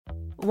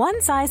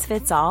One size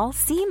fits all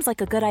seems like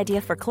a good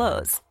idea for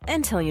clothes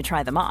until you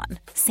try them on.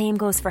 Same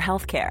goes for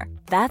healthcare.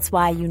 That's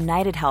why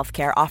United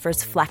Healthcare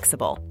offers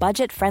flexible,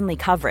 budget-friendly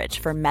coverage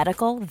for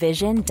medical,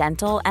 vision,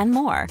 dental, and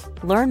more.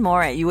 Learn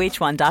more at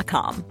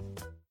uh1.com.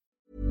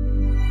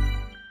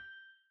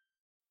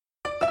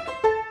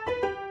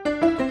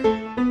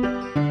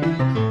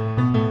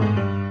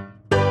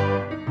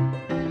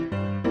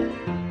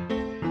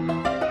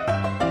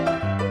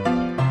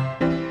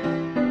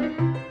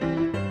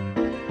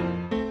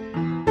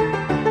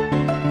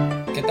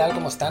 ¿Qué tal?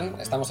 ¿Cómo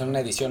están? Estamos en una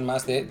edición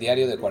más de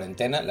Diario de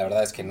Cuarentena. La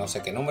verdad es que no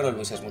sé qué número,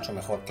 Luis es mucho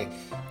mejor que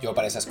yo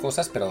para esas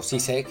cosas, pero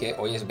sí sé que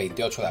hoy es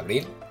 28 de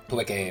abril.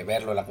 Tuve que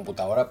verlo en la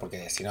computadora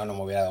porque si no, no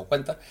me hubiera dado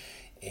cuenta.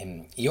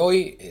 Y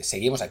hoy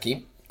seguimos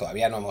aquí.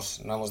 Todavía no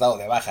hemos dado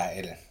de baja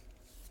el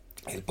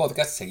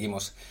podcast,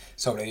 seguimos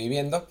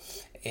sobreviviendo.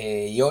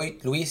 Y hoy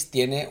Luis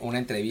tiene una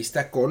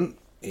entrevista con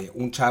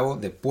un chavo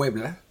de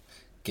Puebla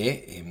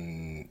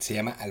que se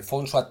llama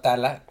Alfonso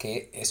Atala,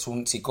 que es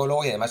un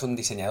psicólogo y además un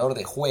diseñador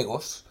de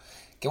juegos,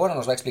 que bueno,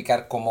 nos va a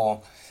explicar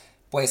cómo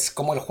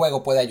el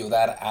juego puede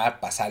ayudar a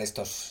pasar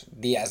estos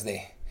días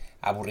de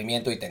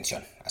aburrimiento y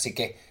tensión. Así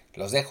que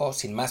los dejo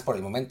sin más por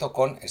el momento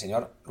con el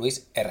señor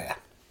Luis Herrera.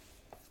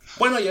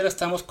 Bueno, y ahora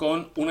estamos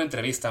con una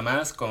entrevista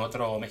más con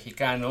otro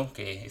mexicano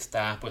que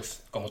está,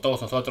 pues, como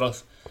todos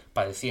nosotros,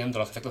 padeciendo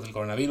los efectos del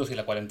coronavirus y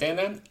la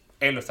cuarentena.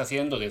 Él lo está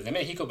haciendo desde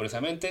México,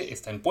 precisamente,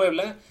 está en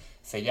Puebla.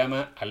 Se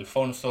llama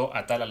Alfonso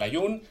Atala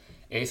Layún,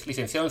 es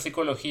licenciado en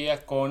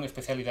psicología con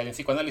especialidad en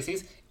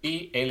psicoanálisis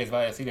y él les va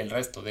a decir el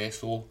resto de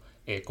su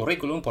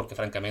currículum porque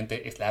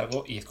francamente es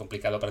largo y es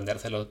complicado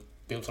aprendérselo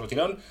de un solo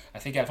tirón.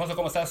 Así que Alfonso,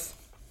 ¿cómo estás?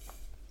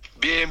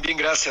 Bien,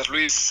 gracias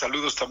Luis.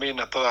 Saludos también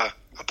a toda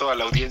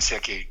la audiencia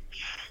que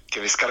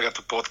descarga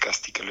tu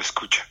podcast y que lo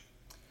escucha.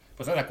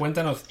 Pues ahora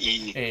cuéntanos,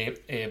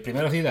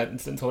 primero sí,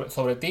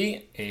 sobre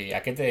ti,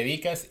 a qué te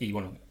dedicas y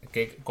bueno,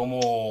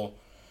 ¿cómo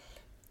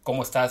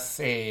estás?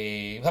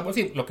 Pues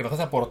sí, lo que nos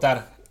vas a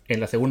aportar en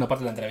la segunda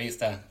parte de la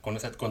entrevista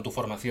con tu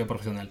formación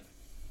profesional.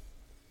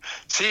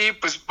 Sí,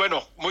 pues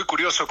bueno, muy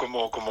curioso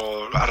como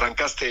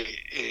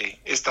arrancaste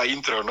esta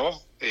intro,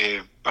 ¿no?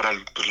 Para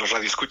los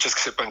radioescuchas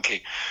que sepan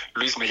que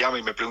Luis me llama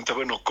y me pregunta,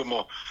 bueno,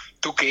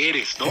 ¿tú qué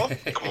eres, no?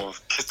 Como,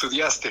 ¿qué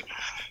estudiaste?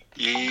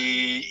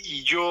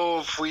 Y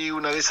yo fui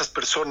una de esas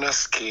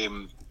personas que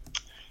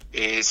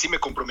sí me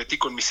comprometí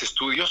con mis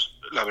estudios,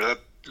 la verdad.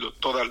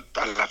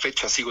 A la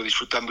fecha sigo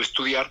disfrutando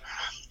estudiar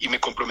y me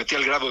comprometí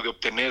al grado de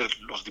obtener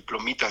los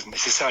diplomitas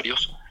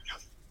necesarios,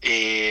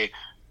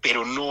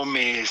 pero no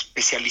me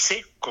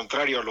especialicé,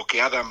 contrario a lo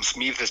que Adam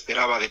Smith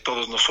esperaba de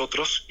todos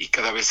nosotros y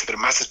cada vez ser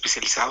más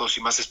especializados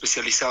y más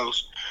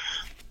especializados.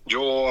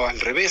 Yo al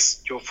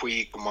revés, yo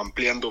fui como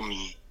ampliando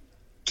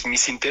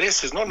mis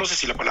intereses, ¿no? No sé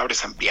si la palabra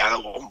es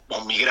ampliado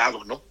o mi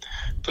grado, ¿no?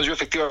 Entonces yo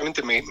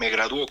efectivamente me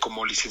graduó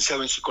como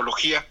licenciado en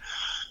psicología,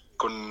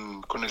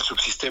 con el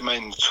subsistema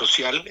en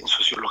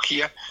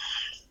sociología,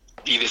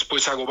 y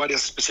después hago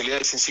varias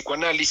especialidades en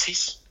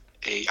psicoanálisis.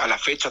 A la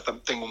fecha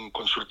tengo un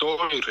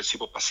consultorio y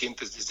recibo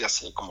pacientes desde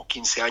hace como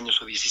 15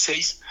 años o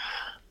 16,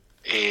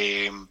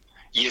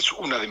 y es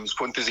una de mis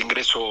fuentes de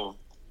ingreso,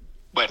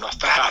 bueno,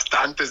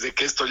 hasta antes de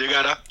que esto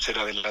llegara,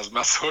 era de las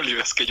más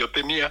sólidas que yo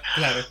tenía.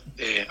 Claro.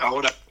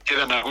 Ahora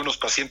quedan algunos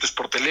pacientes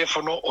por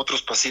teléfono,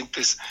 otros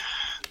pacientes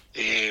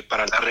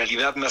para la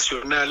realidad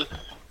nacional.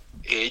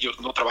 Ellos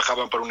no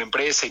trabajaban para una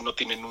empresa y no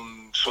tienen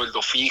un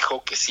sueldo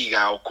fijo que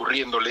siga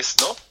ocurriéndoles,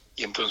 ¿no?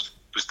 Y entonces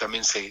pues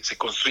también se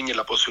constriñe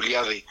la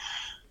posibilidad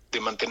de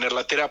mantener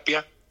la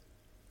terapia,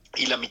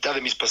 y la mitad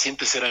de mis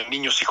pacientes eran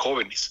niños y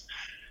jóvenes,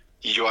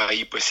 y yo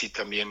ahí pues sí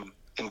también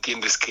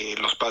entiendes que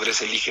los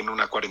padres eligen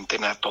una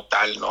cuarentena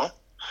total, ¿no?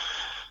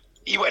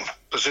 Y bueno,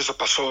 pues eso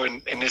pasó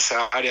en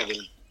esa área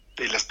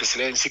de la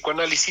especialidad en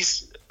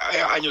psicoanálisis.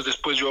 Años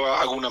después yo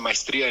hago una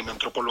maestría en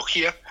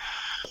antropología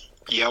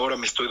y ahora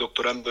me estoy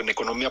doctorando en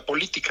economía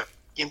política.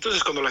 Y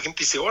entonces cuando la gente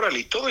dice, órale,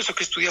 ¿y todo eso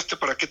que estudiaste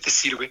para qué te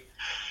sirve?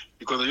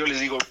 Y cuando yo les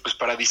digo, pues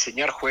para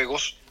diseñar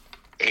juegos,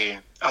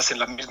 hacen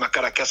la misma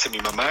cara que hace mi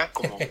mamá,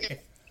 como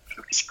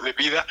de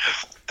vida,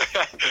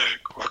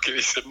 como que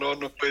dicen,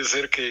 no puede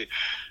ser que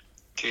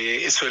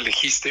eso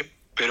elegiste.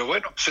 Pero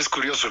bueno, pues es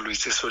curioso,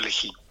 Luis, eso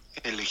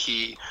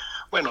elegí,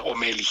 bueno, o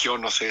me eligió,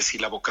 no sé si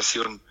la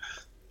vocación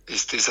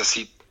es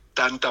así,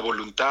 tanta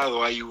voluntad,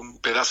 o hay un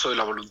pedazo de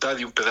la voluntad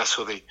y un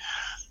pedazo de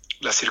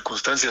las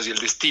circunstancias y el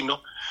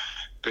destino,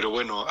 pero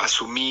bueno,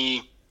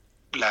 asumí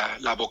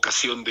la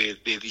vocación de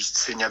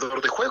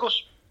diseñador de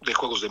juegos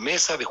de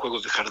mesa, de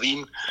juegos de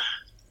jardín,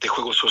 de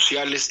juegos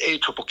sociales. He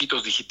hecho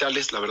poquitos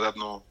digitales, la verdad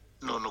no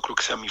creo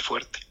que sea mi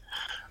fuerte.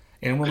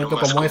 En un momento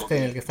como este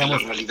en el que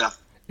estamos,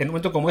 en un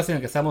momento como este en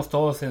el que estamos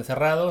todos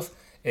encerrados,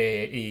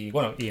 y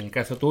bueno, y en el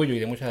caso tuyo y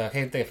de mucha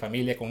gente,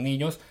 familia con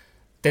niños,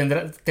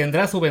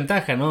 tendrá su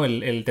ventaja, ¿no?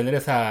 El tener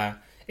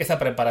esa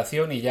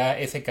preparación y ya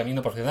ese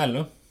camino profesional,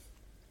 ¿no?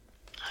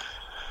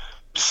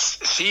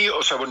 Sí,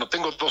 o sea, bueno,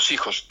 tengo 2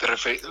 hijos.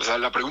 O sea,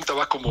 la pregunta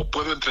va como,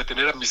 ¿puedo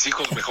entretener a mis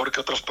hijos mejor que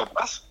otros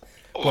papás?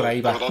 Por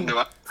ahí va. ¿Por dónde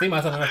va? Sí,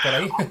 más o menos por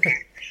ahí.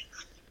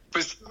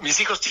 Pues mis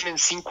hijos tienen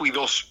 5 y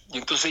 2, y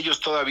entonces ellos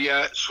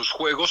todavía sus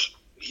juegos,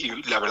 y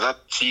la verdad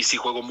sí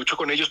juego mucho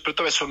con ellos, pero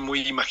todavía son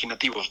muy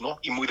imaginativos, ¿no?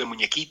 Y muy de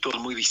muñequitos,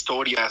 muy de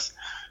historias,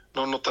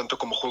 no tanto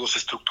como juegos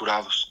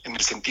estructurados, en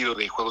el sentido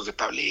de juegos de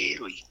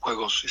tablero y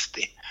juegos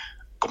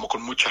como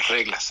con muchas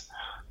reglas.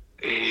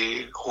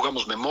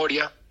 Jugamos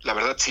memoria, la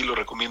verdad sí lo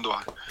recomiendo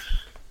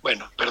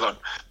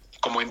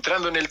como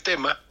entrando en el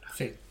tema,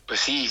 Sí.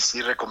 pues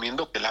sí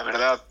recomiendo que la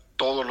verdad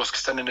todos los que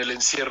están en el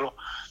encierro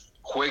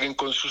jueguen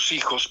con sus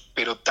hijos,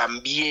 pero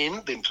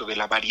también dentro de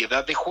la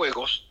variedad de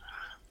juegos,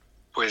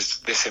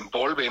 pues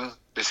desempolven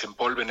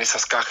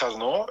esas cajas,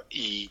 ¿no?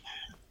 Y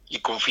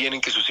confíen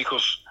en que sus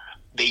hijos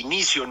de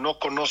inicio no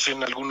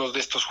conocen algunos de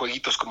estos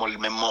jueguitos como el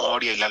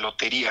memoria y la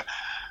lotería,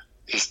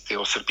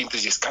 o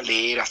serpientes y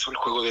escaleras o el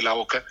juego de la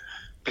oca,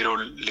 pero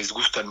les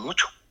gustan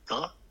mucho,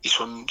 ¿no? Y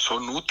son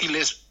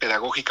útiles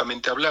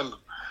pedagógicamente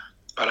hablando.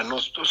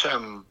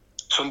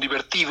 Son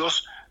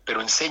divertidos,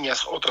 pero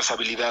enseñas otras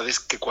habilidades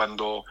que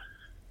cuando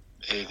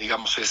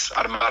digamos, es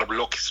armar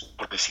bloques,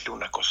 por decir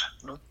una cosa,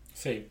 ¿no?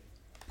 Sí.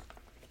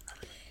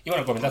 Y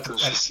bueno, comentaste,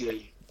 entonces,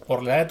 sí,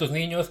 por la edad de tus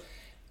niños,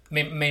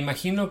 me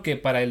imagino que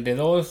para el de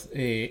 2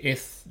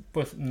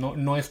 pues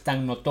no es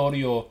tan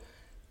notorio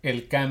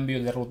el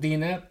cambio de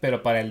rutina,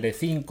 pero para el de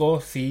 5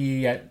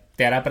 sí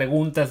te hará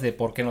preguntas de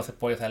por qué no se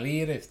puede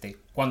salir,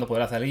 cuándo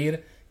podrá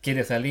salir,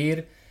 quiere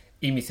salir,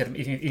 y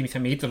mis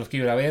amiguitos los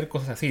quiero ir a ver,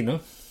 cosas así, ¿no?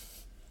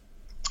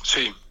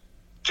 Sí,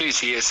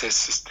 ese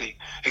es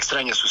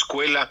extraña su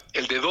escuela.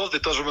 El de 2 de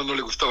todas formas no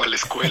le gustaba la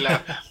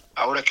escuela.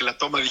 Ahora que la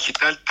toma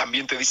digital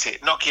también te dice,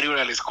 no quiero ir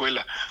a la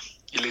escuela.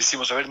 Y le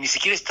decimos, a ver, ni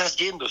siquiera estás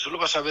yendo, solo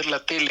vas a ver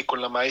la tele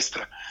con la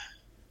maestra.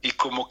 Y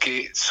como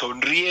que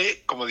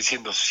sonríe, como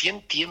diciendo, sí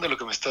entiendo lo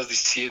que me estás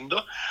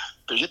diciendo,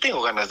 pero yo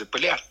tengo ganas de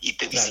pelear. Y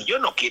te dice, claro, yo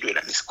no quiero ir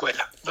a la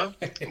escuela, ¿no?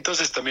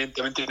 Entonces también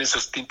tiene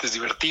esos tintes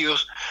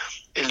divertidos.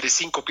 El de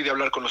 5 pide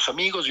hablar con los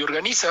amigos y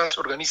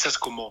organizas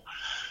como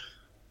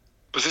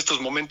pues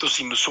estos momentos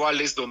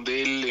inusuales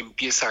donde él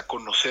empieza a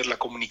conocer la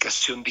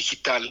comunicación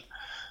digital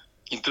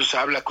y entonces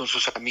habla con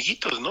sus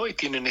amiguitos, ¿no? Y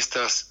tienen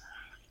estas,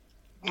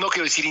 no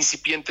quiero decir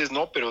incipientes,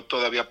 ¿no? Pero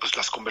todavía pues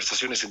las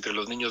conversaciones entre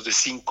los niños de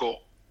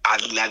 5 a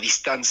la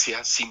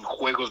distancia, sin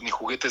juegos ni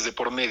juguetes de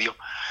por medio,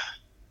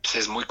 pues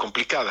es muy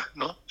complicada,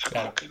 ¿no? O sea,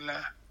 claro, como que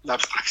la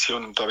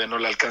abstracción todavía no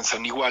la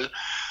alcanzan igual,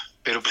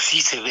 pero pues sí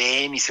se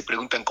ven y se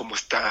preguntan cómo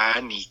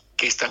están y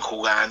qué están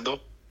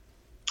jugando.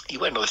 Y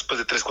bueno, después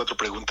de 3, 4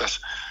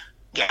 preguntas,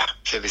 ya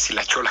se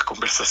deshilachó la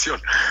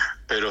conversación,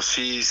 pero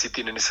sí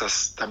tienen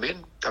esas,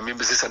 también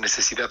ves esa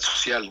necesidad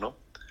social, ¿no?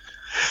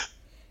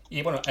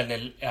 Y bueno,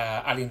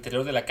 al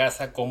interior de la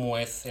casa, ¿cómo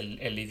es el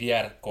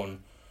lidiar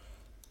con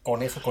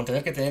eso? Con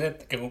tener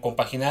que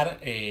compaginar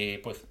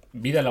pues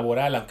vida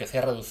laboral, aunque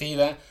sea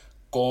reducida,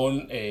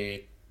 con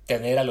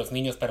tener a los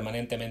niños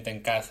permanentemente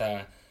en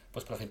casa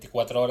pues por las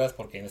 24 horas,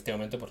 porque en este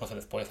momento pues no se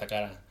les puede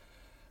sacar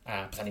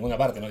pues a ninguna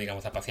parte, ¿no?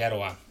 Digamos, a pasear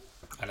o a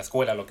la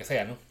escuela, lo que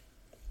sea, ¿no?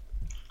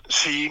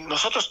 Sí,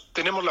 nosotros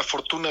tenemos la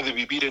fortuna de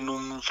vivir en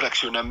un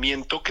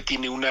fraccionamiento que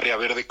tiene un área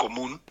verde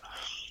común.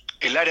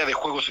 El área de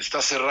juegos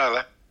está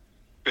cerrada,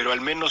 pero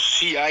al menos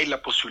sí hay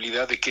la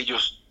posibilidad de que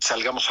ellos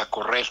salgamos a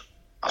correr.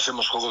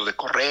 Hacemos juegos de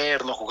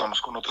correr, no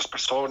jugamos con otras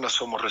personas,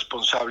 somos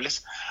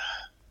responsables,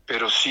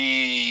 pero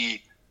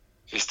sí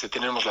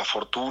tenemos la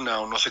fortuna,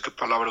 o no sé qué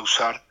palabra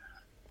usar,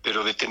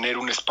 pero de tener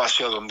un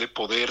espacio a donde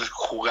poder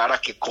jugar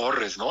a que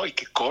corres, ¿no? Y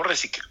que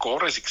corres, y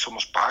que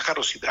somos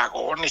pájaros y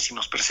dragones y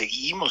nos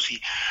perseguimos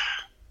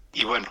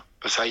y bueno,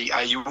 pues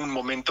hay un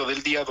momento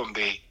del día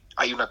donde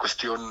hay una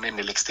cuestión en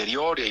el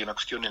exterior y hay una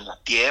cuestión en la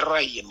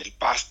tierra y en el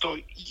pasto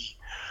y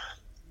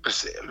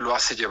pues lo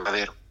hace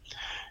llevadero.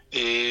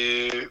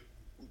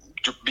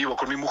 Yo vivo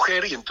con mi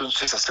mujer y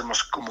entonces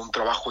hacemos como un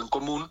trabajo en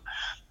común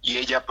y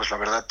ella pues la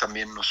verdad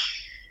también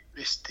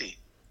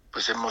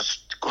pues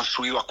hemos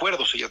construido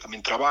acuerdos, ella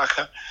también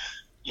trabaja,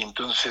 y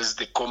entonces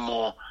de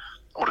cómo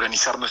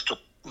organizar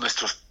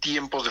nuestros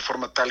tiempos de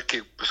forma tal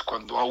que pues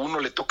cuando a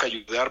uno le toca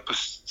ayudar,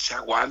 pues se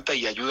aguanta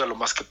y ayuda lo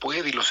más que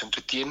puede y los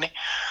entretiene,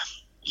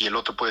 y el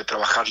otro puede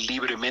trabajar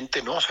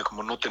libremente, ¿no? O sea,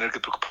 como no tener que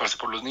preocuparse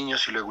por los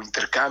niños y luego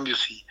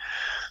intercambios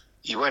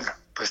y bueno,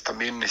 pues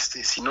también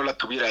si no la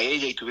tuviera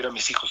ella y tuviera a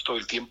mis hijos todo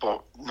el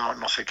tiempo,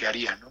 no sé qué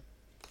haría, ¿no?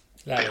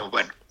 Claro. Pero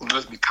bueno, no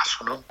es mi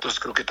caso, ¿no? Entonces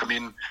creo que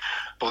también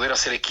poder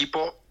hacer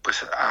equipo,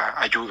 pues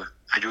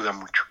ayuda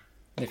mucho.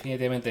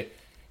 Definitivamente.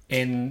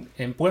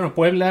 En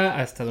Puebla,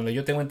 hasta donde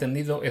yo tengo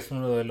entendido, es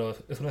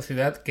una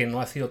ciudad que no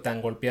ha sido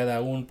tan golpeada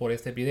aún por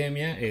esta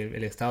epidemia.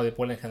 El estado de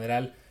Puebla en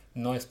general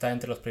no está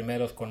entre los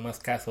primeros con más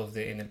casos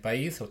en el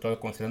país, sobre todo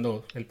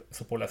considerando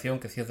su población,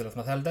 que sí es de las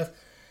más altas.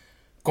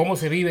 ¿Cómo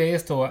se vive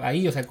esto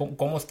ahí? O sea,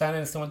 ¿cómo están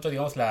en este momento,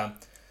 digamos, la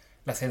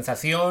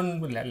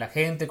sensación, la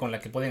gente con la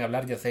que pueden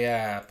hablar, ya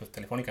sea pues,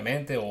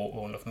 telefónicamente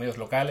o en los medios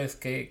locales?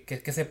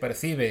 ¿Qué se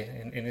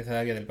percibe en esa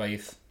área del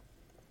país?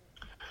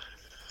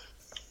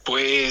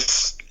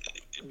 Pues,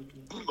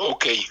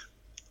 ok.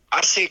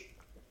 Hace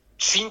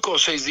 5 o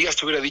 6 días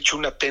te hubiera dicho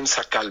una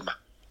tensa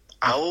calma.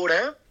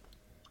 Ahora,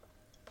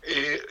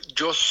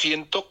 Yo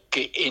siento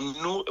que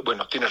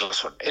bueno, tienes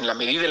razón, en la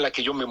medida en la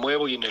que yo me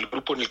muevo y en el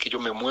grupo en el que yo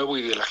me muevo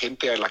y de la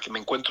gente a la que me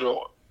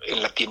encuentro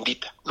en la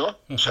tiendita, ¿no?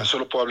 O sea,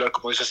 solo puedo hablar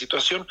como de esa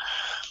situación.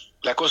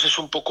 La cosa es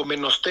un poco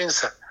menos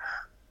tensa,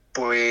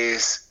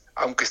 pues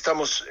aunque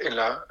estamos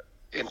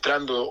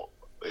entrando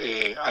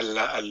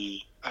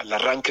al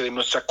arranque de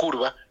nuestra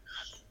curva,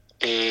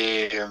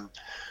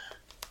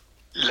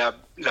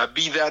 la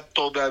vida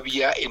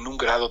todavía en un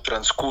grado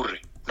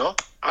transcurre, ¿no?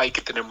 Hay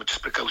que tener muchas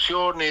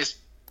precauciones,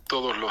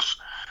 todos los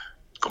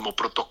como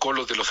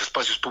protocolos de los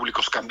espacios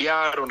públicos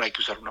cambiaron, hay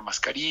que usar una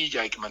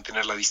mascarilla, hay que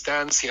mantener la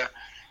distancia,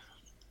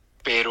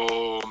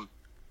 pero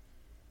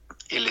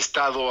el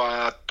Estado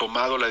ha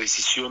tomado la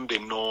decisión de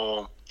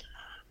no,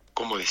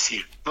 ¿cómo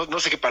decir? No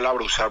sé qué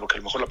palabra usar, porque a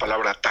lo mejor la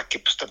palabra ataque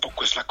pues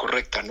tampoco es la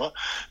correcta, ¿no?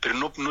 Pero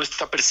no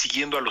está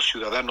persiguiendo a los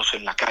ciudadanos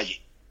en la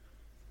calle.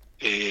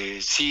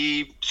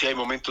 Sí hay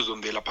momentos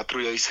donde la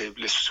patrulla dice,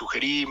 les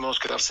sugerimos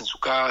quedarse en su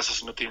casa,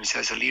 si no tiene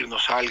necesidad de salir, no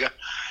salga,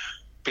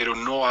 pero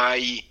no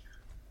hay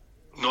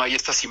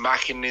estas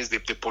imágenes de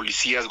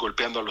policías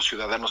golpeando a los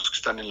ciudadanos que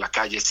están en la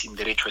calle sin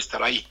derecho a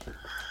estar ahí.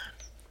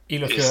 ¿Y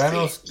los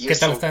ciudadanos qué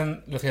tal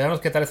están? ¿Los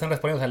ciudadanos qué tal están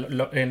respondiendo?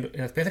 O sea, en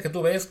la experiencia que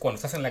tú ves cuando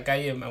estás en la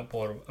calle,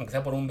 aunque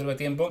sea por un breve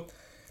tiempo,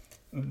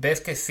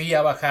 ves que sí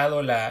ha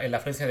bajado la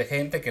afluencia de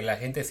gente, que la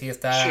gente sí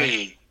está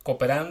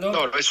cooperando.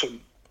 No, eso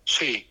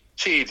sí,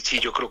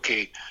 yo creo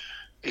que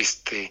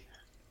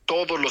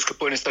todos los que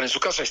pueden estar en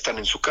su casa están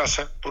en su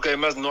casa, porque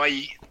además no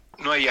hay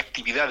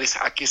actividades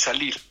a qué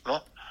salir,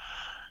 ¿no?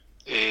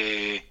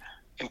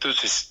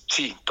 Entonces,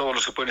 sí, todos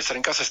los que pueden estar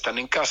en casa están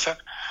en casa,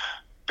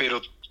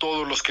 pero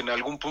todos los que en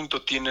algún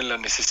punto tienen la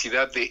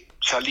necesidad de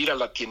salir a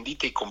la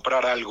tiendita y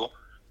comprar algo,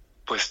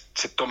 pues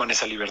se toman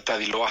esa libertad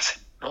y lo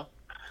hacen, ¿no?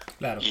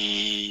 Claro.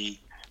 Y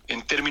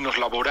en términos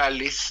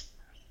laborales,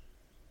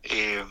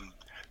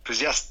 pues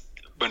ya,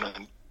 bueno,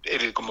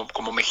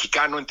 como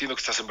mexicano, entiendo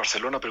que estás en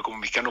Barcelona, pero como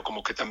mexicano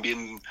como que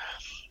también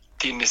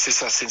tienes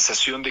esa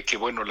sensación de que,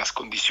 bueno, las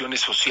condiciones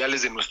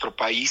sociales de nuestro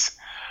país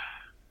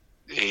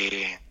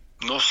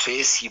no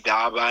sé si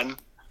daban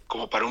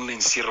como para un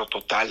encierro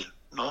total,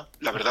 ¿no?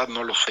 La verdad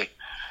no lo sé.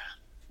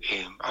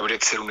 Habría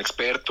que ser un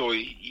experto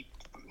y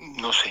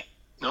no sé,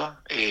 ¿no?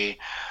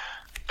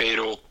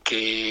 Pero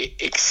que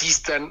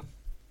existan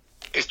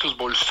estos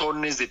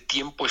bolsones de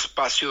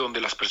tiempo-espacio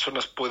donde las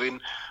personas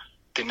pueden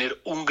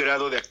tener un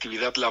grado de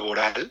actividad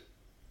laboral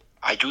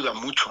ayuda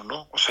mucho,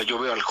 ¿no? O sea, yo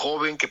veo al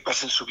joven que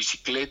pasa en su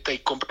bicicleta y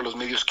compra los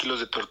medios kilos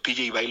de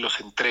tortilla y va y los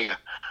entrega.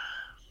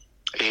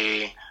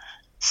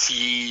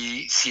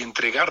 Si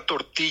entregar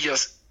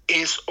tortillas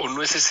es o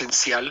no es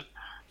esencial,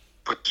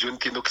 pues yo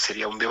entiendo que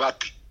sería un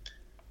debate.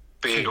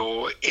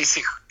 Pero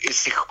sí,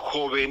 ese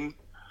joven,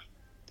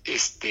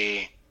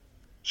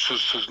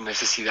 sus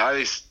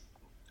necesidades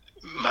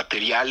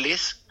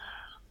materiales,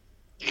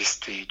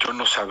 yo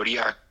no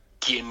sabría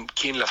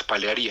quién las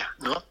paliaría,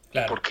 ¿no?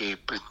 Claro. Porque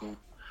pues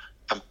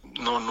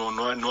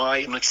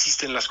no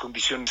existen las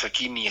condiciones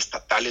aquí ni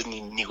estatales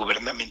ni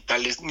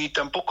gubernamentales ni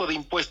tampoco de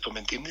impuesto, ¿me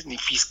entiendes? Ni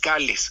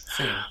fiscales,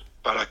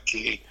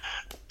 sí,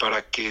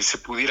 para que se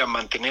pudiera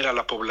mantener a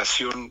la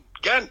población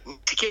ya ni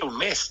siquiera un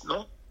mes,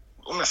 ¿no?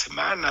 Una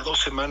semana, 2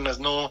 semanas,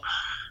 no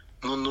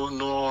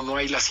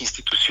hay las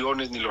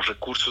instituciones ni los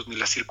recursos ni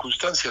las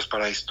circunstancias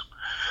para esto.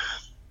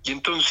 Y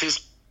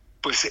entonces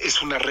pues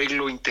es un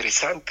arreglo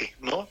interesante,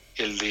 ¿no?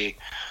 El de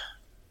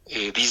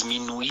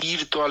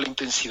disminuir toda la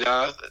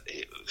intensidad,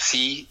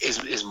 sí,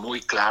 es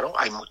muy claro,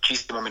 hay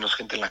muchísima menos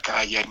gente en la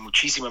calle, hay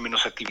muchísima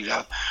menos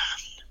actividad.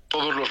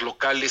 Todos los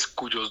locales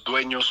cuyos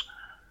dueños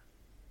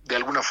de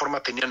alguna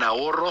forma tenían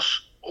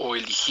ahorros o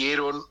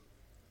eligieron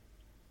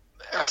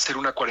hacer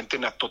una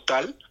cuarentena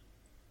total,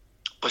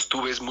 pues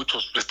tú ves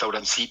muchos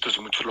restaurancitos y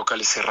muchos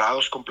locales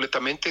cerrados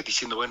completamente,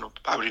 diciendo, bueno,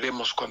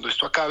 abriremos cuando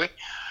esto acabe.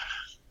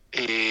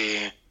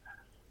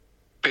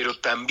 Pero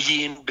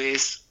también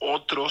ves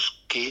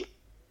otros que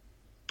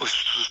pues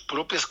sus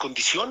propias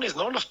condiciones,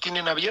 ¿no? Los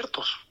tienen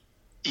abiertos.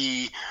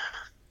 Y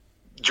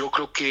yo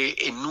creo que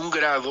en un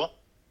grado,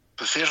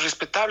 pues es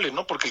respetable,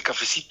 ¿no? Porque el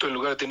cafecito, en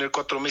lugar de tener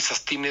 4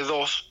 mesas, tiene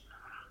 2,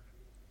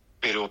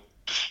 pero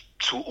pues,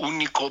 su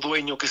único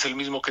dueño, que es el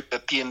mismo que te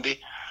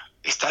atiende,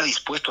 está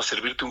dispuesto a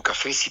servirte un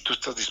café si tú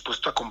estás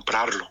dispuesto a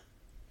comprarlo.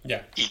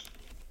 Ya. Y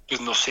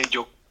pues no sé,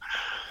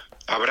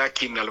 habrá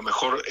quien a lo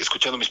mejor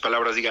escuchando mis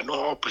palabras diga,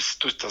 no, pues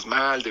tú estás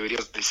mal,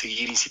 deberías de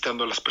seguir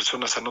incitando a las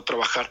personas a no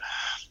trabajar,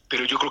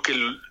 pero yo creo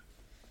que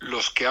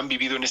los que han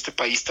vivido en este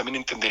país también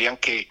entenderían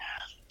que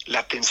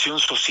la tensión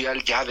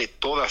social ya de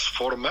todas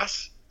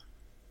formas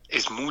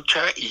es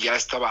mucha y ya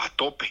estaba a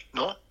tope,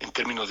 ¿no? En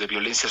términos de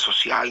violencia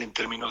social, en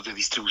términos de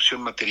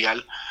distribución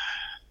material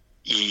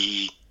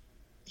y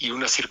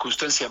una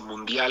circunstancia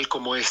mundial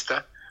como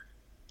esta,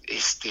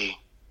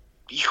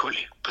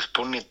 híjole, pues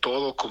pone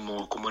todo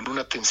como en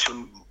una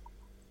tensión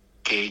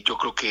que yo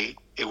creo que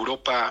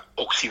Europa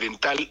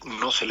occidental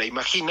no se la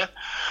imagina,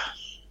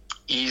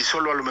 y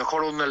solo a lo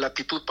mejor una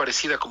latitud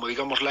parecida como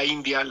digamos la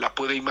India la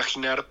puede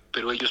imaginar,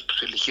 pero ellos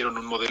pues eligieron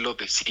un modelo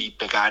de sí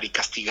pegar y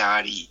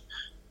castigar y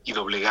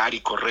doblegar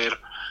y correr,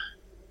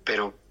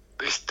 pero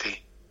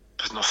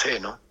pues no sé,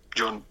 ¿no?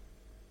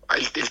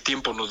 El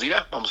tiempo nos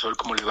dirá. Vamos a ver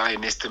cómo le va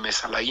en este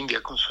mes a la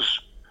India con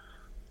sus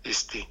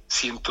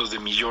cientos de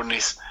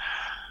millones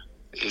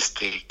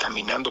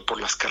caminando por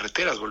las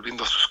carreteras,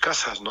 volviendo a sus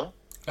casas, ¿no?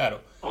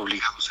 Claro.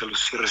 Obligados a los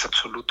cierres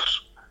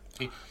absolutos.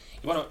 Sí.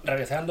 Y bueno,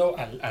 regresando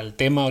al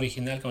tema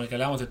original con el que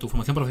hablábamos de tu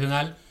formación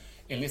profesional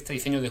en este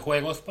diseño de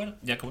juegos, bueno,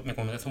 ya que me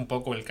comentaste un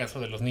poco el caso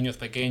de los niños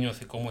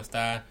pequeños y cómo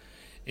está,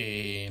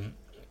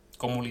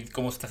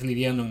 cómo estás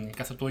lidiando en el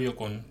caso tuyo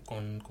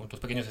con tus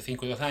pequeños de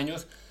 5 y 2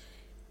 años.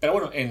 Pero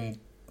bueno,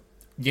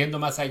 yendo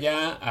más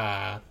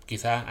allá,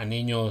 quizá a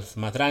niños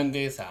más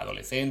grandes, a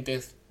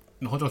adolescentes,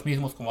 nosotros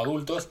mismos como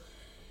adultos,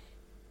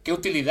 ¿qué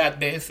utilidad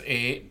ves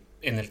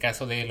en el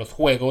caso de los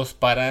juegos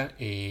para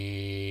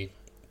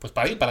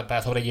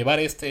sobrellevar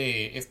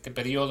este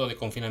periodo de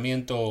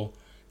confinamiento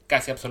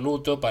casi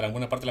absoluto para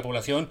alguna parte de la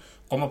población?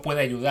 ¿Cómo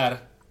puede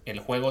ayudar el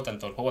juego,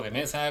 tanto el juego de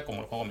mesa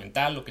como el juego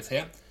mental, lo que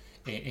sea?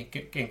 ¿En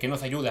qué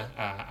nos ayuda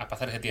a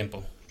pasar ese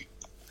tiempo?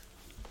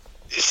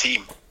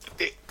 Sí,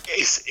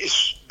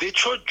 de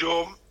hecho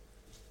yo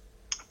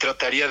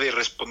trataría de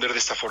responder de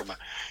esta forma.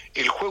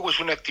 El juego es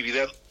una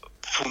actividad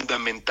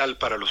fundamental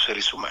para los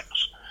seres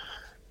humanos.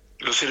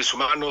 Los seres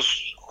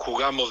humanos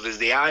jugamos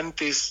desde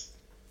antes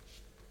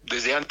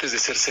de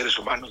ser seres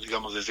humanos,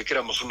 digamos, desde que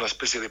éramos una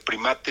especie de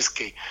primates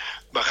que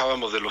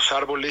bajábamos de los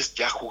árboles,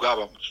 ya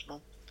jugábamos,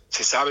 ¿no?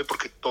 Se sabe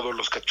porque todos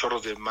los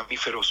cachorros de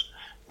mamíferos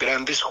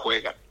grandes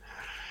juegan.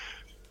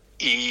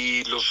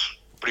 Y los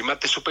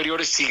primates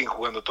superiores siguen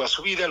jugando toda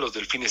su vida, los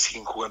delfines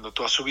siguen jugando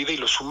toda su vida, y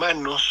los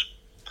humanos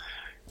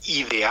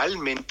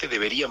idealmente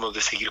deberíamos de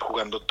seguir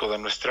jugando toda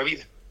nuestra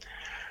vida.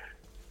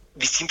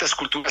 Distintas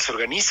culturas se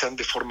organizan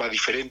de forma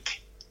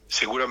diferente.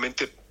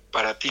 Seguramente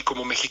para ti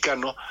como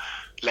mexicano,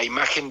 la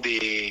imagen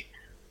de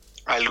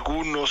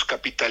algunos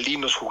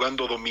capitalinos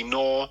jugando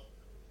dominó,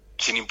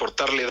 sin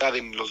importar la edad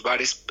en los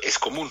bares, es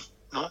común,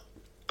 ¿no?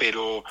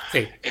 Pero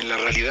sí, en la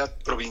realidad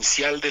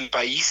provincial del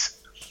país,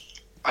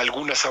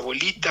 algunas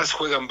abuelitas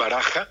juegan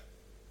baraja,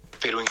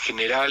 pero en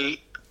general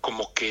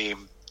como que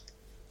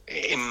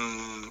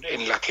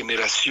en la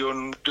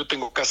generación, yo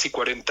tengo casi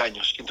 40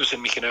 años, entonces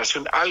en mi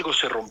generación algo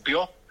se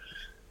rompió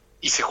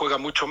y se juega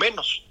mucho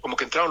menos, como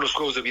que entraron los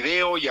juegos de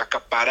video y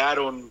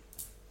acapararon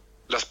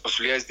las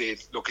posibilidades de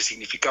lo que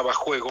significaba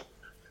juego.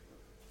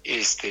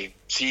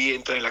 Sí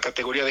entra en la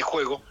categoría de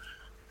juego.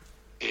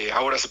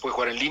 Ahora se puede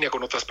jugar en línea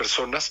con otras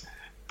personas,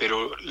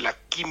 pero la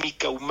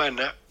química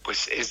humana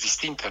pues es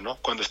distinta, ¿no?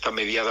 Cuando está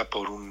mediada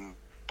por un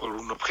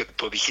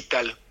objeto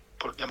digital,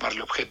 por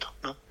llamarle objeto,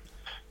 ¿no?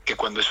 Que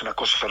cuando es una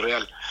cosa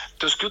real.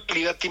 Entonces, ¿qué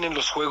utilidad tienen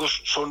los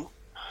juegos? Son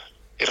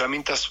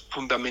herramientas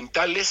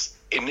fundamentales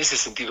en ese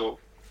sentido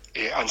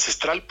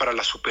ancestral para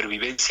la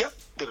supervivencia,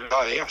 de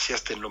verdad, así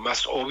hasta en lo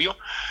más obvio,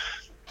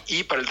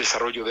 y para el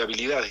desarrollo de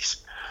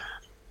habilidades.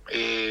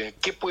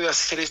 ¿Qué puede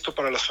hacer esto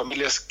para las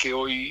familias que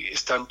hoy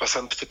están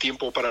pasando este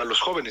tiempo, o para los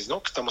jóvenes,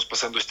 ¿no? Que estamos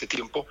pasando este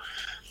tiempo?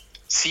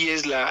 Sí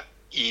es la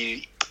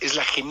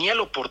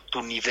genial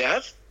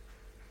oportunidad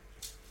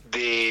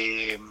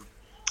de,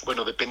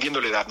 bueno, dependiendo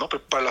de la edad, ¿no?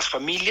 Pero para las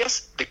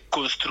familias, de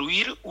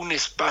construir un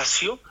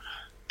espacio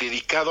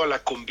dedicado a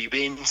la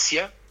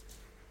convivencia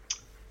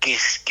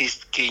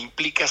que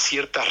implica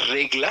ciertas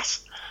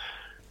reglas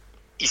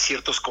y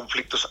ciertos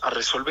conflictos a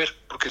resolver,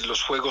 porque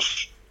los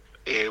juegos,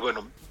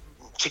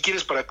 si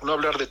quieres, para no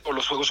hablar de todos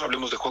los juegos,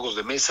 hablemos de juegos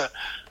de mesa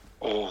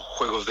o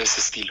juegos de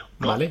ese estilo,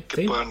 ¿no? Vale, que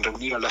sí, puedan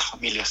reunir a las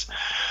familias.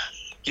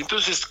 Y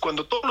entonces,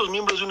 cuando todos los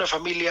miembros de una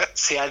familia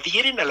se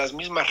adhieren a las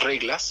mismas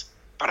reglas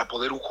para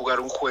poder jugar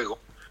un juego,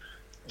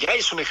 ya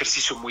es un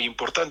ejercicio muy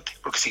importante,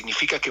 porque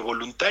significa que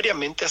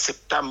voluntariamente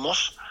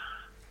aceptamos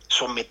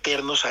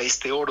someternos a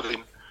este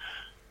orden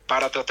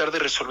para tratar de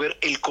resolver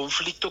el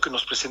conflicto que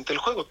nos presenta el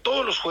juego.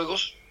 Todos los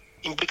juegos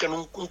implican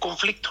un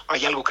conflicto,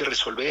 hay algo que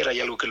resolver, hay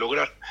algo que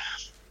lograr.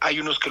 Hay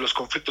unos que los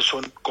conflictos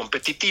son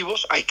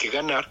competitivos, hay que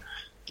ganar,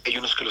 y hay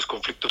unos que los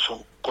conflictos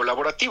son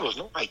colaborativos,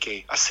 ¿no? Hay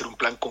que hacer un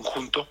plan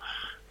conjunto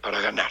para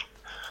ganar.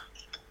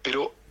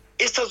 Pero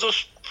estas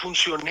dos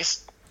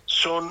funciones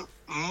son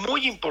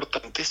muy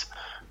importantes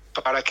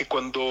para que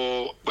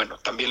cuando,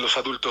 también los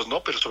adultos,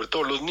 ¿no? Pero sobre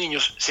todo los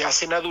niños se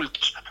hacen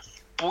adultos,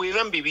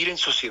 puedan vivir en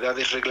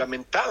sociedades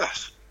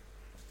reglamentadas.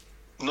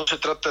 No se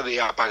trata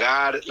de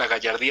apagar la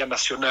gallardía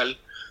nacional,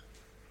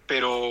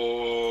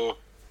 pero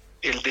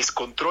el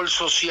descontrol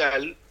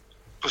social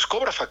pues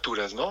cobra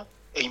facturas, ¿no?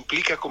 E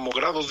implica como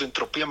grados de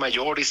entropía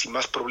mayores y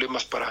más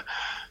problemas para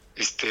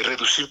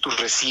reducir tus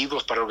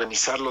residuos, para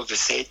organizar los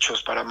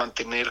desechos, para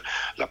mantener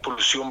la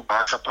polución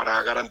baja, para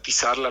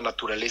garantizar la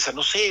naturaleza,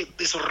 no sé,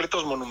 esos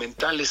retos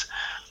monumentales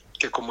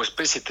que como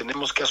especie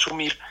tenemos que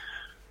asumir.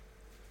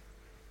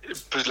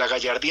 Pues la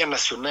gallardía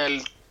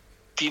nacional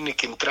tiene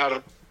que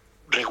entrar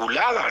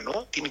regulada,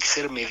 ¿no? Tiene que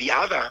ser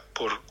mediada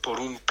por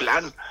un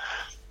plan,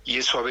 y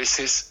eso a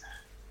veces,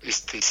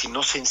 si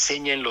no se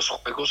enseña en los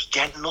juegos,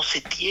 ya no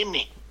se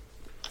tiene,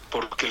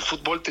 porque el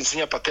fútbol te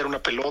enseña a patear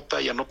una pelota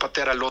y a no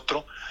patear al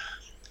otro,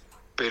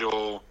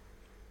 pero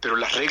pero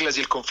las reglas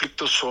y el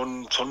conflicto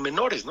son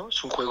menores, ¿no?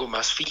 Es un juego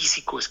más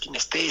físico, es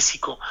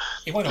kinestésico.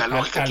 Y bueno, la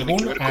lógica tiene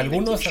que ver con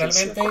algunos la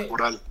inteligencia realmente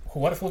corporal.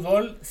 Jugar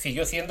fútbol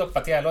siguió siendo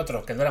patear al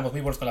otro, que no éramos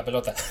muy buenos con la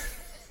pelota.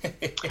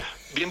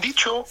 Bien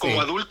dicho, como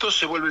adultos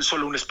se vuelve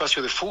solo un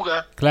espacio de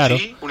fuga, claro.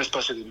 ¿sí? Un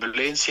espacio de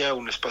violencia,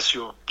 un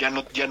espacio, ya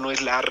no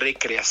es la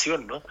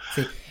recreación, ¿no?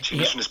 Sí.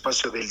 Sino es un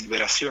espacio de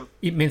liberación.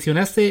 Y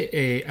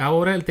mencionaste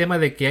ahora el tema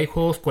de que hay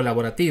juegos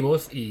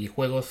colaborativos y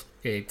juegos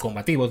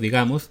combativos,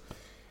 digamos.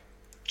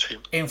 Sí.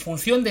 En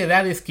función de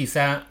edades,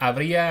 quizá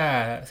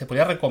se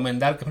podría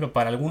recomendar, por ejemplo,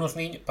 para algunos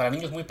niños, para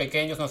niños muy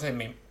pequeños, no sé,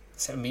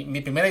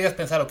 mi primera idea es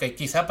pensar, ok,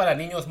 quizá para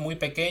niños muy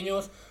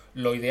pequeños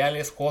lo ideal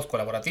es juegos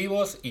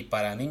colaborativos, y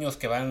para niños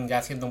que van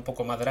ya siendo un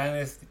poco más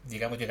grandes,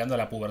 digamos llegando a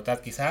la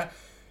pubertad quizá,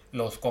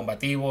 los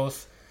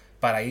combativos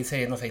para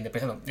irse, no sé,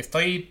 independizando.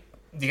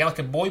 Digamos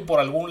que voy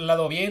por algún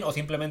lado bien, o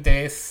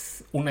simplemente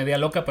es una idea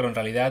loca, pero en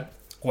realidad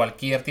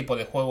cualquier tipo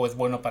de juego es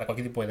bueno para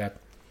cualquier tipo de edad.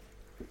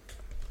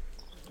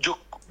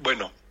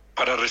 Bueno,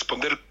 para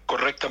responder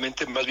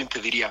correctamente, más bien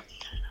te diría,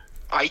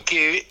 hay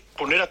que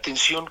poner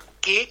atención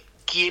qué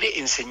quiere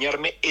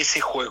enseñarme ese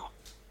juego,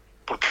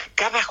 porque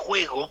cada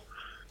juego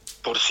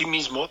por sí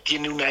mismo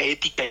tiene una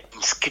ética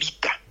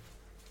inscrita,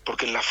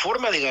 porque en la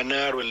forma de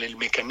ganar o en el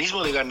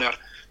mecanismo de ganar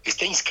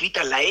está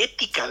inscrita la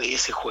ética de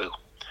ese juego.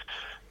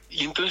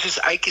 Y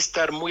entonces hay que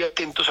estar muy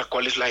atentos a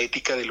cuál es la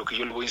ética de lo que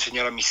yo le voy a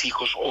enseñar a mis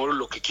hijos o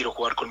lo que quiero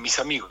jugar con mis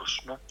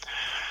amigos, ¿no?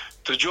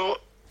 Entonces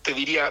yo te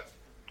diría,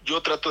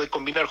 yo trato de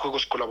combinar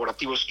juegos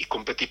colaborativos y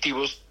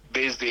competitivos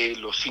desde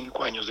los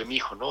 5 años de mi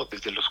hijo, ¿no?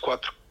 Desde los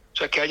 4. O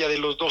sea, que haya de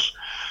los dos.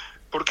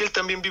 Porque él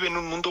también vive en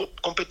un mundo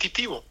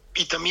competitivo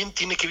y también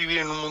tiene que vivir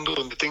en un mundo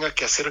donde tenga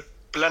que hacer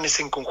planes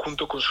en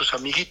conjunto con sus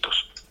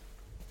amiguitos.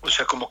 O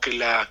sea, como que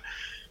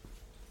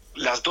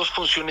las dos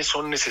funciones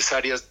son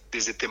necesarias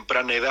desde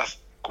temprana edad.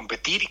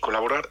 Competir y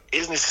colaborar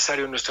es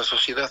necesario en nuestra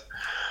sociedad,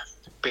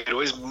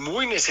 pero es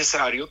muy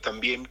necesario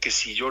también que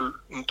si yo,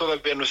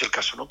 todavía no es el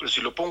caso, ¿no? Pero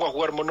si lo pongo a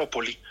jugar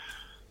Monopoly,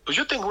 pues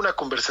yo tengo una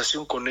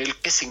conversación con él,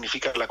 qué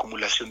significa la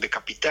acumulación de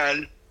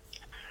capital,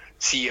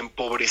 si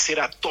empobrecer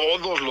a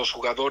todos los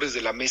jugadores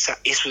de la mesa,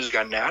 eso es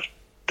ganar,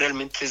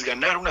 realmente es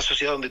ganar una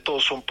sociedad donde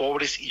todos son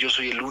pobres y yo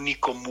soy el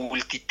único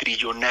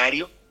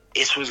multitrillonario,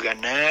 eso es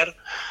ganar.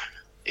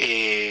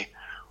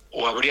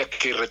 O habría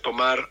que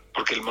retomar,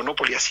 porque el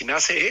Monopoly así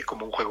nace,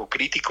 como un juego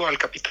crítico al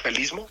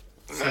capitalismo.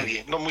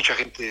 Sí. No mucha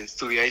gente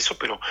estudia eso,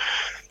 pero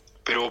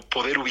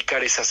poder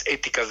ubicar esas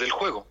éticas del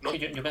juego, ¿no?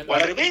 Sí, o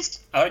al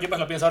revés. Ahora yo más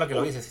lo pienso ahora que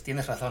lo dices,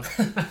 tienes razón.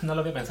 No lo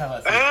había pensado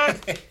así.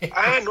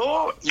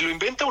 No, y lo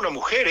inventa una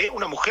mujer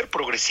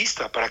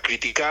progresista para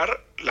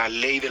criticar la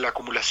ley de la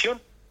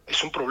acumulación.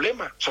 Es un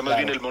problema. O sea, más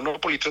bien el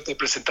Monopoly trata de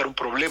presentar un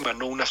problema,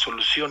 no una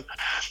solución.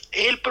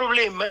 El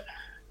problema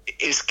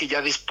es que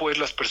ya después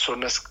las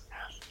personas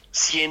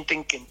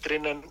sienten que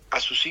entrenan a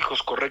sus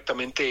hijos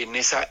correctamente en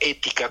esa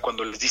ética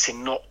cuando les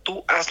dicen, no,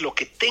 tú haz lo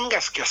que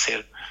tengas que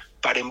hacer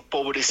para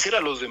empobrecer a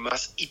los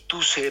demás y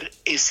tú ser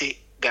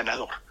ese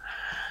ganador.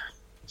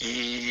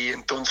 Y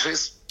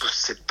entonces pues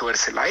se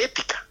tuerce la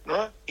ética,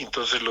 ¿no?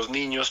 Entonces los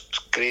niños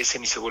pues,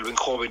 crecen y se vuelven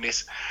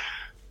jóvenes,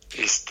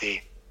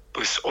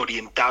 pues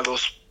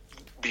orientados,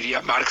 diría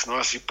Marx, ¿no?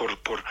 Así por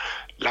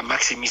la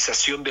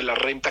maximización de la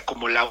renta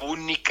como la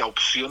única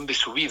opción de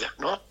su vida,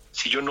 ¿no?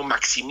 Si yo no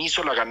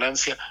maximizo la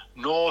ganancia,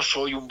 no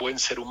soy un buen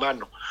ser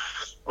humano.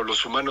 O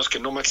los humanos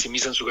que no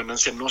maximizan su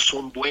ganancia no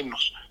son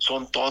buenos,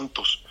 son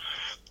tontos.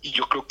 Y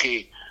yo creo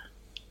que,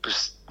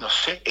 pues, no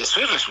sé,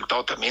 eso es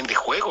resultado también de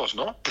juegos,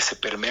 ¿no? Que se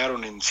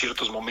permearon en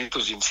ciertos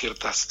momentos y en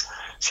ciertas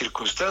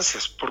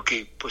circunstancias.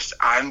 Porque, pues,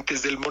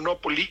 antes del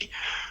Monopoly,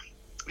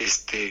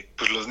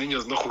 pues los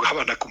niños no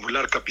jugaban a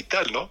acumular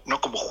capital, ¿no?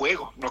 No como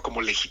juego, no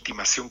como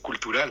legitimación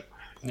cultural.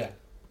 Yeah.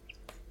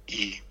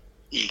 Y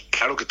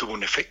claro que tuvo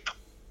un efecto.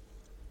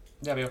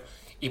 Ya veo.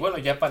 Y bueno,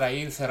 ya para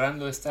ir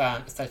cerrando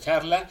esta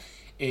charla,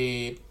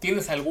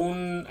 ¿tienes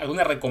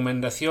alguna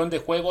recomendación de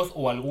juegos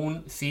o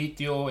algún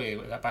sitio,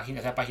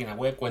 sea página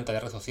web, cuenta de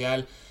red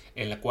social,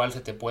 en la cual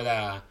se te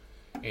pueda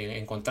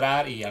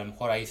encontrar y a lo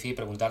mejor ahí sí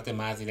preguntarte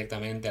más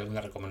directamente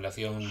alguna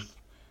recomendación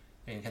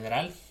en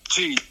general?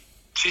 Sí.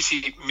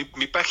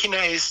 Mi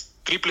página es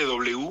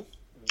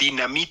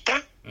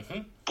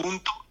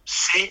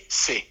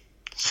www.dinamita.cc.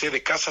 C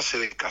de casa,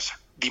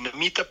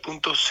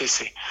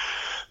 dinamita.cc.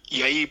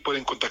 Y ahí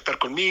pueden contactar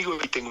conmigo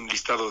y tengo un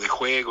listado de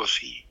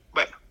juegos y,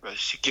 bueno,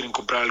 si quieren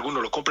comprar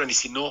alguno lo compran y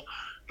si no,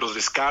 los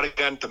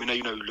descargan. También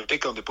hay una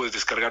biblioteca donde puedes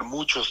descargar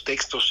muchos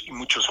textos y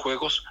muchos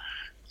juegos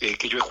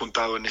que yo he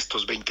juntado en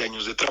estos 20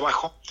 años de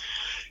trabajo.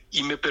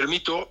 Y me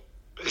permito,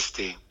 pues,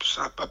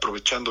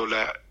 aprovechando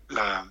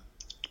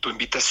tu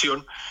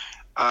invitación,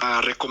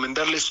 a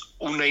recomendarles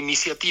una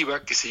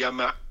iniciativa que se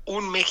llama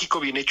Un México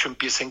Bien Hecho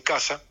Empieza en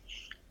Casa.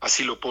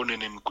 Así lo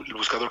ponen en el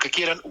buscador que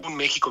quieran, Un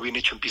México Bien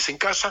Hecho Empieza en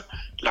Casa.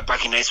 La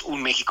página es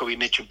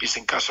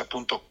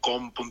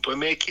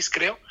unmexicobienhechoempiezaencasa.com.mx,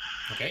 creo.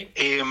 Okay.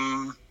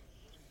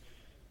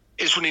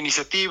 Es una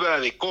iniciativa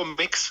de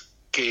Comex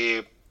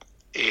que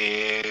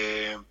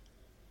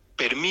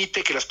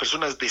permite que las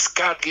personas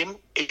descarguen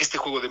este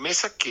juego de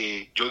mesa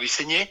que yo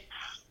diseñé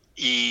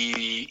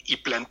y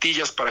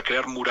plantillas para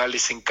crear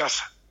murales en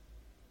casa.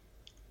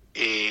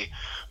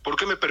 ¿Por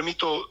qué me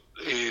permito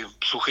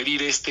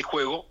sugerir este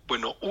juego?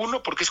 Bueno,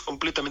 1, porque es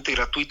completamente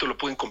gratuito, lo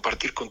pueden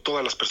compartir con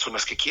todas las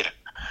personas que quieran.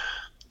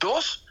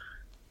 2,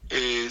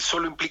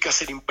 solo implica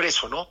ser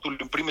impreso, ¿no? Tú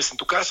lo imprimes en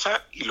tu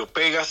casa y lo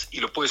pegas y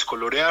lo puedes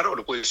colorear o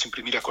lo puedes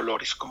imprimir a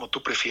colores, como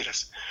tú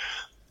prefieras.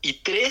 Y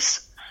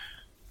 3,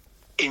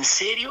 en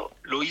serio,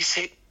 lo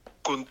hice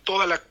con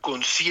toda la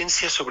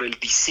conciencia sobre el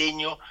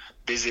diseño,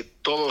 desde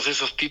todos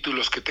esos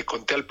títulos que te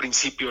conté al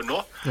principio,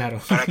 ¿no?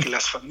 Claro. Para que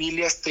las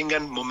familias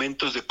tengan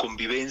momentos de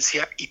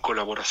convivencia y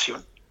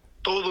colaboración.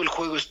 Todo el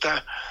juego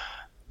está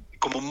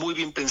como muy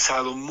bien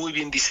pensado, muy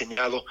bien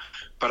diseñado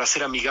para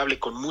ser amigable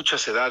con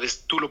muchas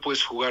edades. Tú lo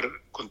puedes jugar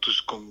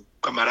con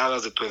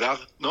camaradas de tu edad,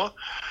 ¿no?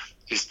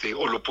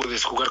 O lo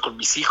puedes jugar con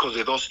mis hijos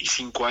de 2 y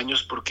 5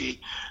 años,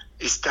 porque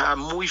está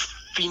muy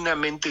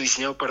finamente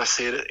diseñado para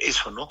hacer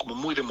eso, ¿no? Como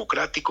muy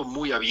democrático,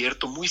 muy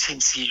abierto, muy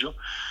sencillo,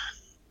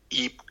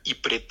 y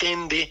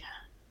pretende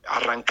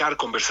arrancar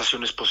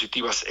conversaciones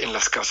positivas en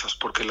las casas,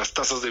 porque las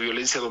tasas de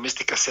violencia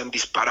doméstica se han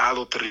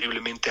disparado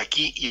terriblemente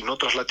aquí y en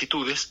otras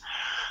latitudes,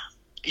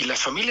 y las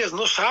familias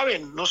no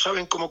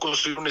saben cómo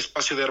construir un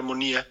espacio de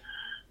armonía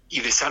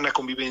y de sana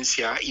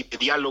convivencia y de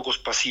diálogos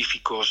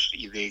pacíficos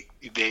y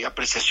de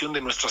apreciación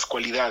de nuestras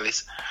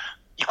cualidades.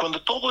 Y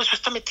cuando todo eso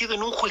está metido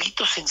en un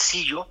jueguito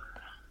sencillo,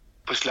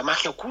 pues la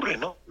magia ocurre,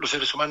 ¿no? Los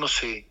seres humanos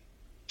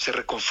se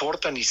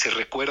reconfortan y se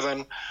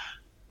recuerdan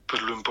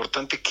pues lo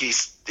importante que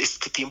es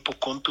este tiempo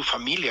con tu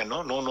familia,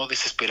 ¿no? No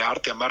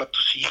desesperarte, amar a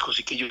tus hijos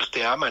y que ellos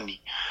te aman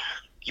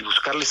y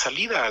buscarle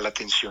salida a la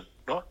tensión,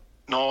 ¿no?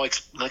 No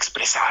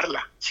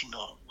expresarla,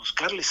 sino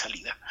buscarle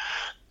salida.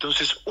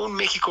 Entonces, un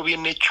México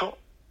bien hecho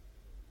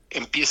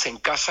empieza en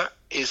casa,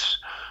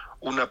 es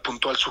una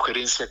puntual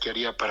sugerencia que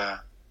haría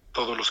para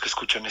todos los que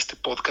escuchan este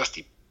podcast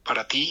y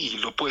para ti, y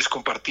lo puedes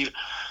compartir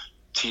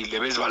si le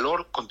ves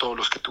valor con todos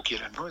los que tú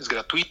quieras, ¿no? Es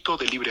gratuito,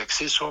 de libre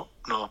acceso,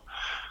 no,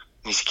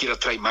 ni siquiera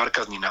trae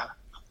marcas ni nada.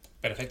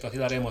 Perfecto, así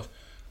lo haremos.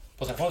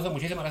 Pues Alfonso,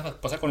 muchísimas gracias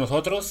por estar con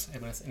nosotros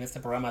en este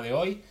programa de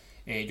hoy.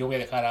 Yo voy a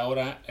dejar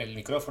ahora el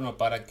micrófono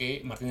para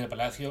que Martín del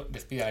Palacio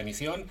despida la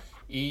emisión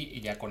y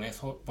ya con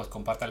eso pues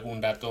comparta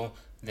algún dato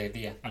del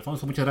día.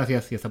 Alfonso, muchas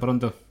gracias y hasta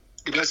pronto.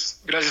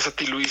 Gracias a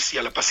ti, Luis, y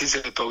a la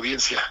paciencia de tu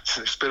audiencia.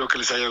 Espero que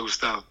les haya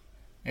gustado.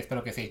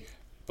 Espero que sí.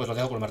 Pues lo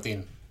dejo con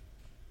Martín.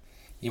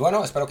 Y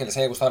bueno, espero que les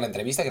haya gustado la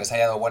entrevista, que les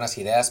haya dado buenas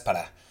ideas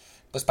para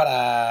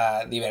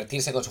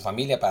divertirse con su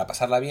familia, para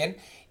pasarla bien.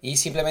 Y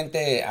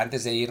simplemente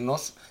antes de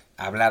irnos,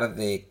 hablar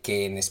de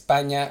que en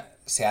España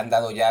se han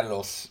dado ya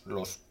los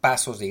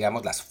pasos,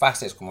 digamos, las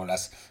fases, como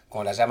las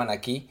llaman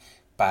aquí,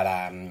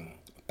 para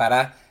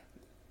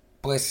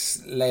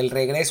pues el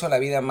regreso a la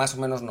vida más o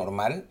menos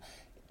normal.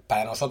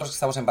 Para nosotros que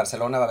estamos en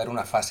Barcelona va a haber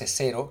una fase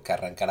 0 que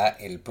arrancará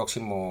el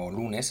próximo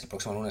lunes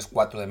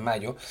 4 de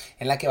mayo,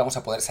 en la que vamos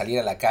a poder salir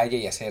a la calle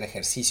y hacer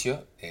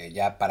ejercicio,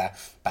 ya para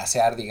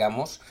pasear,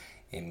 digamos.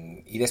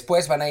 Y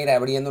después van a ir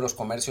abriendo los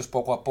comercios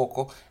poco a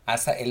poco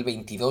hasta el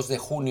 22 de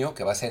junio,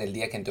 que va a ser el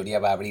día que en teoría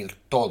va a abrir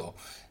todo,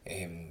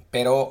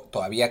 pero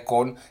todavía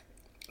con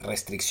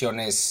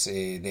restricciones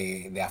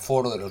de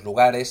aforo de los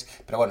lugares,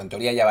 pero bueno, en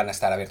teoría ya van a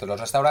estar abiertos los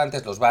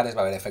restaurantes, los bares,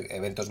 va a haber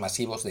eventos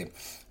masivos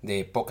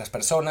de pocas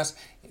personas.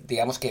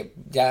 Digamos que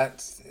ya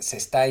se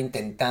está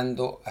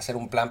intentando hacer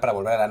un plan para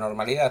volver a la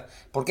normalidad.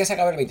 ¿Por qué se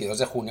acaba el 22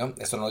 de junio?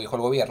 Esto no lo dijo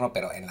el gobierno,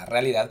 pero en la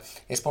realidad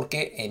es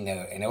porque en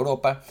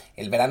Europa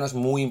el verano es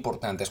muy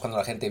importante, es cuando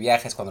la gente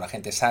viaja, es cuando la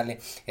gente sale,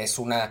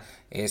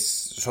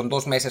 son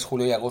 2 meses,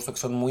 julio y agosto, que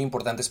son muy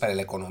importantes para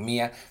la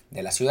economía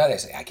de las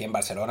ciudades, aquí en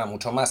Barcelona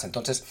mucho más.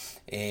 Entonces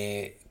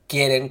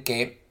quieren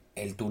que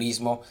el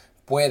turismo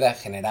pueda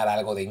generar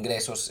algo de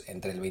ingresos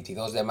entre el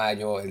 22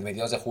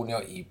 de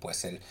junio y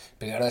pues el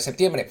 1 de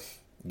septiembre.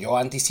 Yo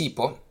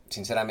anticipo,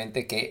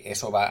 sinceramente, que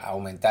eso va a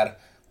aumentar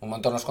un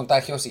montón los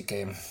contagios y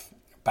que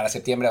para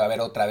septiembre va a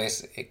haber otra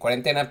vez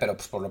cuarentena, pero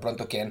pues por lo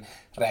pronto quieren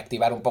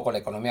reactivar un poco la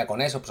economía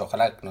con eso, pues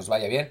ojalá nos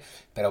vaya bien.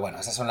 Pero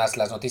bueno, esas son las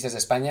noticias de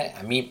España.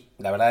 A mí,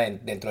 la verdad,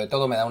 dentro de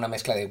todo me da una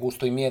mezcla de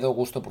gusto y miedo.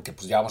 Gusto porque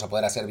pues ya vamos a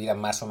poder hacer vida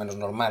más o menos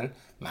normal,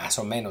 más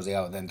o menos,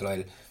 digamos, dentro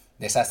del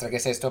desastre que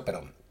es esto,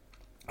 pero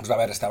pues va a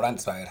haber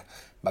restaurantes, va a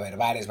haber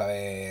bares, va a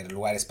haber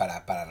lugares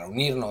para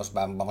reunirnos,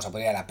 vamos a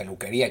poder ir a la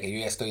peluquería, que yo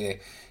ya estoy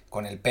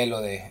con el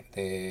pelo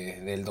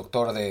del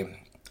doctor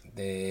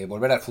de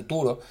Volver al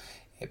Futuro,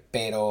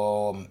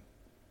 pero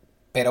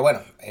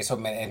bueno, eso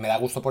me da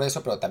gusto por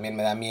eso, pero también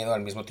me da miedo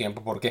al mismo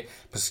tiempo porque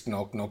pues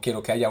no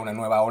quiero que haya una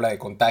nueva ola de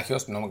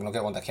contagios, no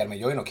quiero contagiarme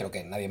yo y no quiero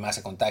que nadie más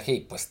se contagie,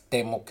 y pues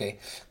temo que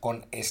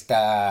con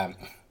esta,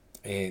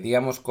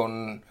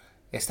 con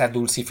esta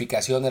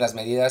dulcificación de las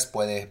medidas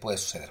puede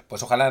suceder.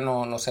 Pues ojalá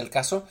no sea el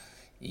caso,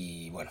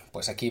 y bueno,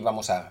 pues aquí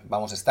vamos a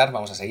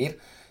seguir.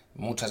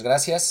 Muchas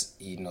gracias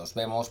y nos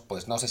vemos,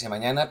 pues no sé si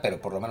mañana,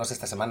 pero por lo menos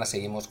esta semana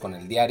seguimos con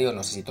el diario,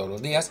 no sé si todos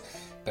los días,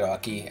 pero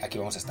aquí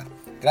vamos a estar.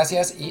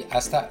 Gracias y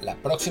hasta la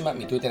próxima.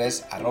 Mi Twitter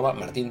es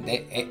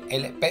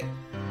 @martindelp.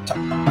 Chao.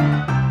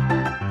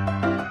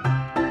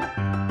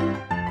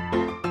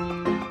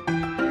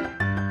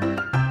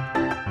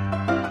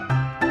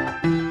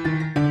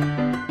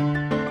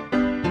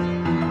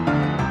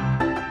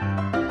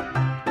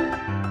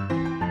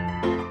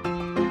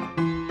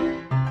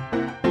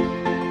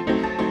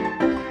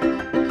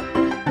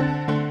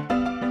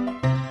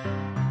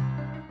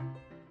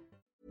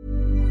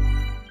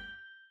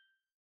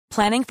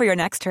 Planning for your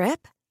next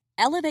trip?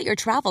 Elevate your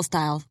travel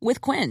style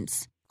with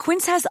Quince.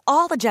 Quince has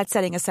all the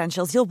jet-setting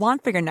essentials you'll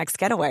want for your next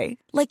getaway,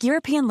 like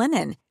European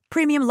linen,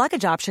 premium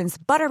luggage options,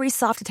 buttery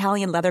soft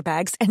Italian leather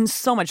bags, and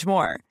so much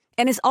more.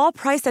 And is all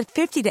priced at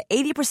 50 to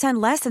 80%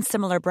 less than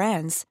similar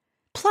brands.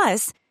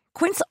 Plus,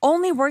 Quince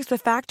only works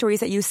with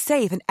factories that use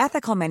safe and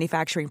ethical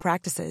manufacturing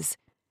practices.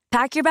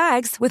 Pack your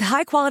bags with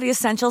high-quality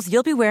essentials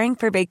you'll be wearing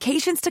for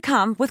vacations to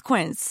come with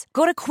Quince.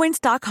 Go to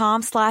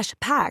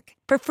quince.com/pack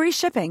for free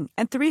shipping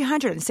and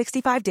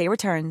 365-day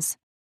returns.